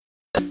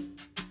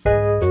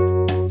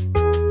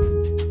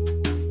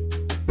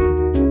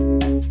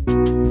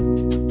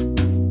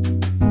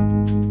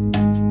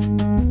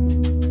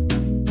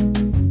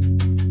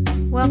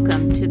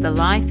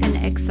Life in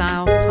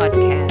Exile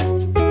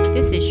podcast.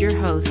 This is your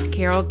host,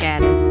 Carol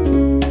Gaddis.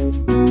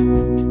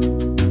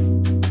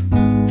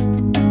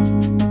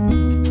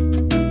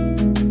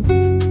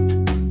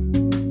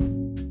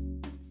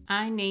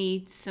 I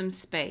need some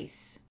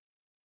space.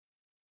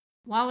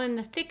 While in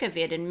the thick of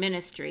it in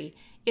ministry,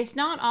 it's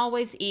not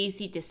always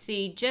easy to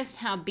see just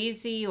how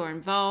busy or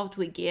involved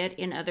we get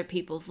in other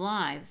people's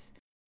lives.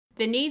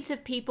 The needs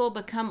of people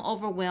become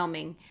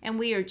overwhelming, and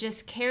we are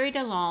just carried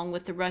along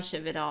with the rush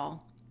of it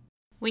all.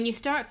 When you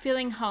start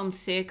feeling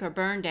homesick or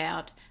burned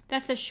out,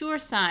 that's a sure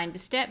sign to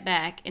step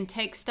back and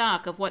take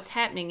stock of what's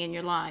happening in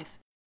your life.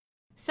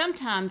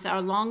 Sometimes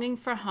our longing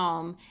for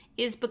home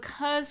is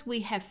because we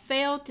have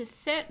failed to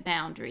set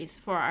boundaries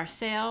for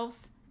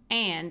ourselves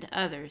and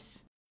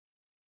others.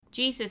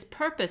 Jesus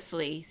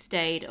purposely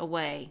stayed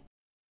away.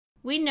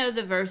 We know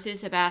the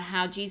verses about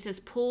how Jesus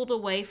pulled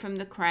away from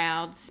the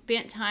crowd,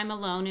 spent time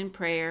alone in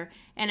prayer,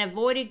 and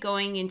avoided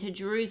going into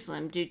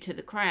Jerusalem due to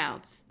the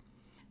crowds.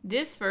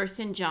 This verse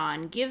in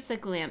John gives a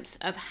glimpse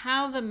of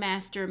how the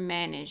Master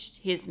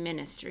managed his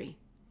ministry.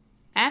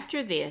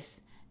 After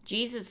this,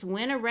 Jesus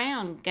went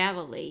around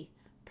Galilee,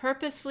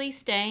 purposely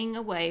staying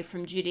away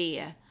from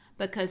Judea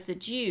because the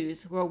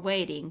Jews were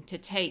waiting to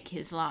take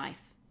his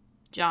life.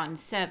 John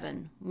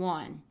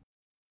 7:1.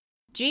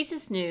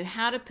 Jesus knew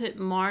how to put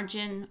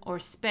margin or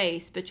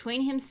space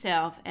between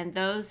himself and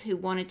those who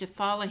wanted to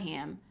follow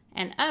him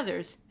and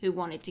others who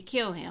wanted to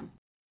kill him.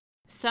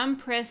 Some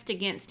pressed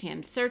against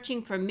him,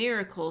 searching for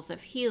miracles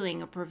of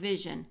healing or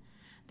provision.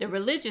 The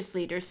religious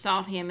leaders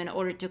sought him in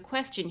order to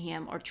question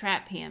him or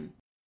trap him.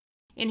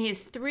 In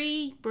his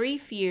 3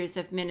 brief years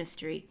of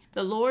ministry,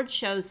 the Lord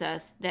shows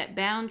us that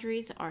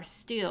boundaries are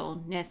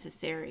still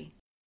necessary.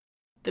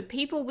 The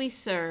people we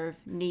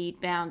serve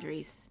need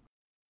boundaries.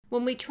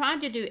 When we try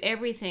to do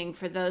everything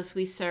for those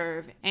we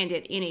serve and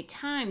at any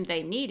time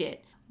they need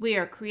it, we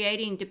are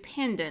creating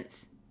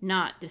dependents,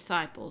 not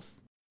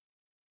disciples.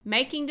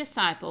 Making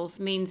disciples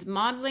means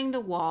modeling the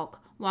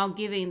walk while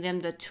giving them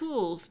the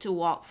tools to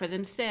walk for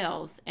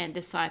themselves and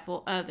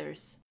disciple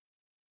others.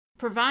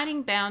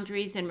 Providing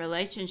boundaries in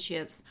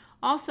relationships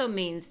also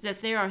means that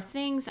there are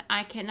things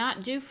I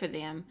cannot do for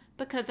them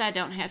because I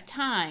don't have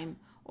time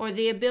or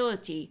the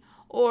ability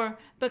or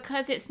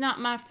because it's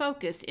not my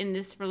focus in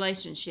this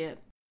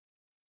relationship.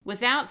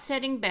 Without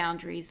setting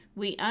boundaries,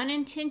 we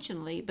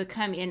unintentionally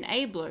become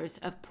enablers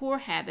of poor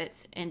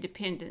habits and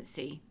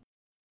dependency.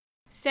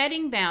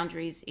 Setting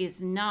boundaries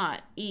is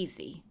not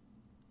easy.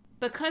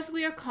 Because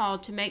we are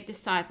called to make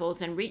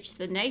disciples and reach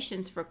the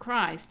nations for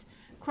Christ,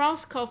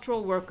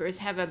 cross-cultural workers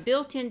have a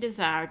built-in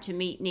desire to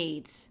meet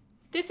needs.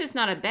 This is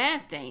not a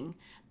bad thing,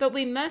 but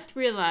we must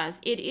realize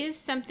it is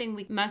something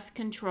we must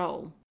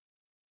control.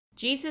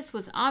 Jesus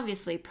was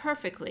obviously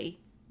perfectly,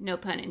 no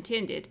pun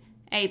intended,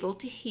 able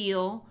to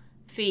heal,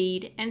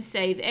 feed, and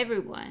save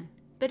everyone,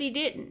 but he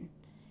didn't.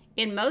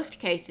 In most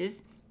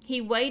cases, he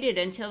waited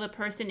until the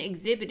person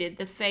exhibited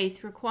the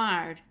faith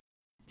required.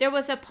 There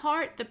was a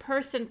part the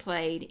person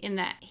played in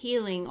that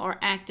healing or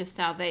act of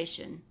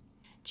salvation.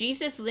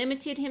 Jesus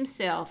limited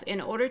himself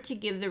in order to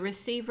give the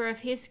receiver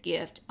of his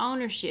gift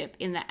ownership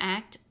in the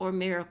act or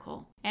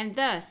miracle, and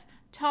thus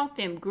taught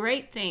them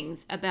great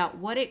things about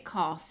what it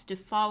costs to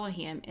follow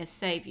him as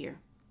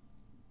Savior.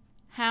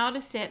 How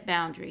to set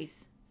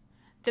boundaries.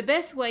 The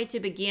best way to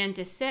begin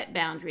to set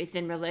boundaries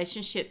in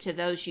relationship to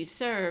those you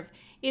serve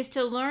is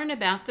to learn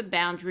about the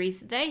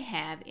boundaries they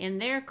have in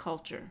their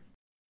culture.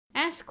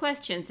 Ask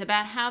questions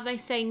about how they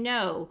say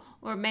no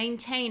or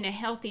maintain a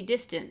healthy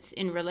distance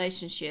in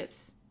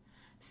relationships.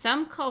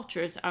 Some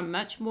cultures are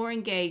much more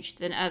engaged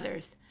than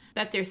others,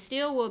 but there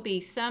still will be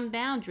some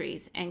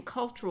boundaries and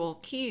cultural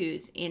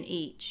cues in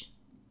each.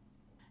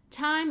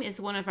 Time is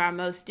one of our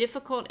most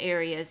difficult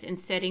areas in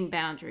setting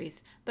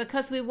boundaries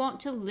because we want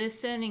to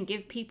listen and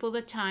give people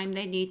the time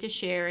they need to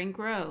share and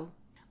grow.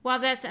 While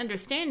that's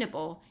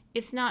understandable,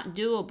 it's not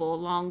doable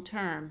long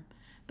term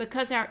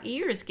because our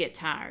ears get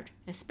tired,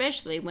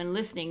 especially when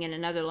listening in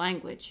another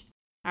language.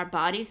 Our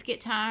bodies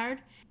get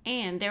tired,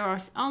 and there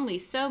are only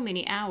so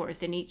many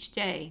hours in each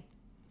day.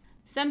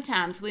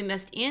 Sometimes we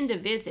must end a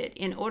visit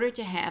in order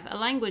to have a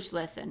language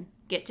lesson,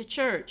 get to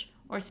church,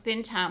 or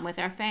spend time with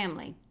our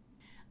family.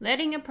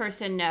 Letting a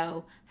person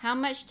know how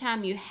much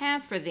time you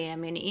have for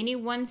them in any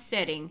one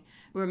setting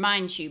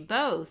reminds you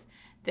both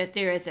that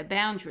there is a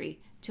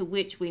boundary to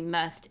which we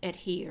must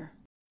adhere.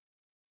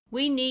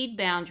 We need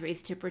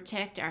boundaries to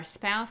protect our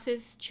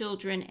spouses,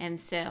 children, and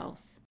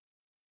selves.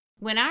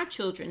 When our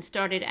children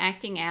started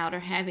acting out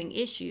or having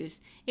issues,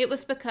 it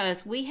was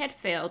because we had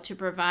failed to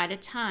provide a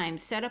time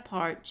set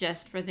apart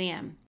just for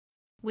them.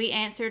 We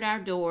answered our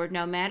door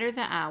no matter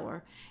the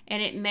hour,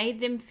 and it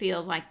made them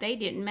feel like they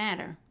didn't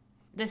matter.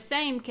 The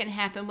same can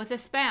happen with a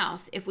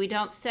spouse if we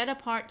don't set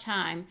apart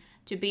time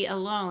to be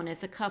alone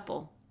as a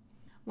couple.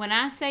 When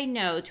I say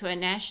no to a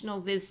national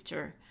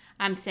visitor,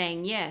 I'm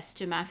saying yes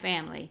to my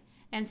family,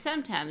 and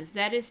sometimes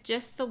that is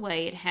just the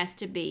way it has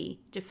to be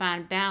to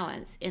find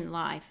balance in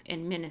life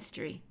and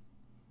ministry.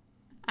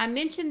 I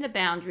mentioned the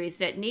boundaries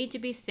that need to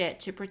be set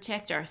to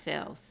protect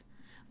ourselves.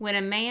 When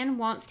a man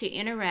wants to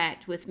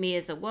interact with me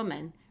as a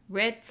woman,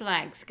 red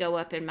flags go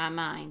up in my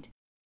mind.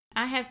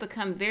 I have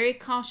become very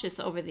cautious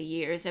over the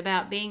years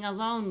about being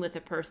alone with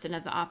a person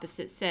of the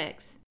opposite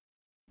sex.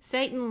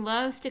 Satan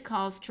loves to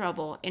cause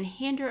trouble and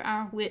hinder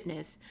our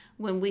witness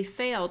when we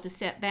fail to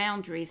set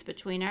boundaries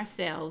between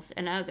ourselves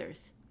and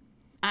others.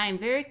 I am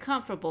very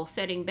comfortable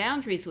setting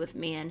boundaries with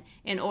men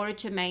in order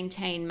to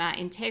maintain my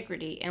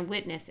integrity and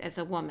witness as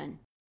a woman.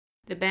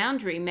 The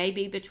boundary may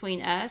be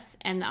between us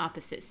and the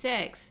opposite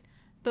sex,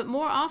 but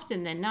more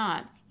often than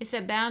not, it's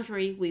a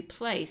boundary we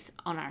place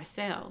on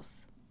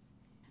ourselves.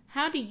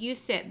 How do you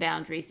set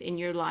boundaries in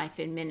your life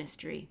and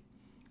ministry?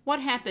 What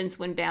happens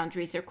when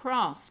boundaries are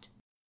crossed?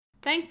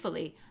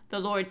 Thankfully, the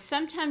Lord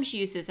sometimes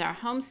uses our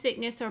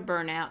homesickness or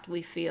burnout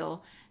we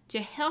feel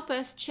to help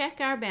us check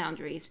our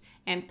boundaries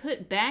and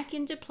put back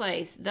into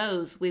place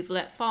those we've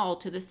let fall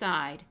to the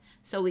side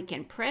so we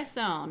can press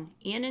on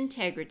in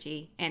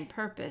integrity and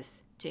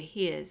purpose to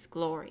His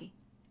glory.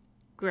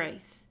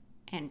 Grace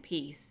and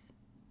peace.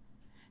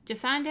 To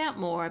find out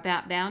more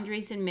about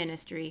boundaries in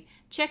ministry,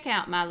 check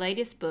out my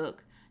latest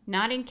book,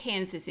 Not in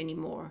Kansas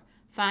Anymore,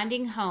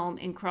 Finding Home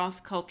in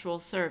Cross-Cultural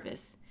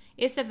Service.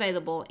 It's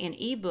available in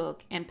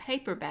ebook and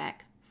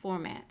paperback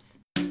formats.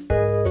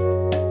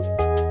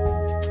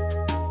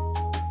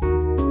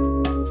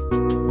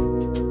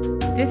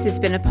 This has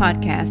been a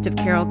podcast of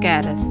Carol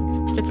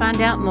Gaddis. To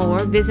find out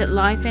more, visit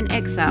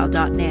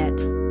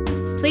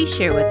lifeinexile.net. Please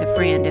share with a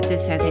friend if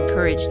this has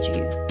encouraged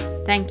you.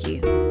 Thank you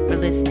for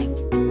listening.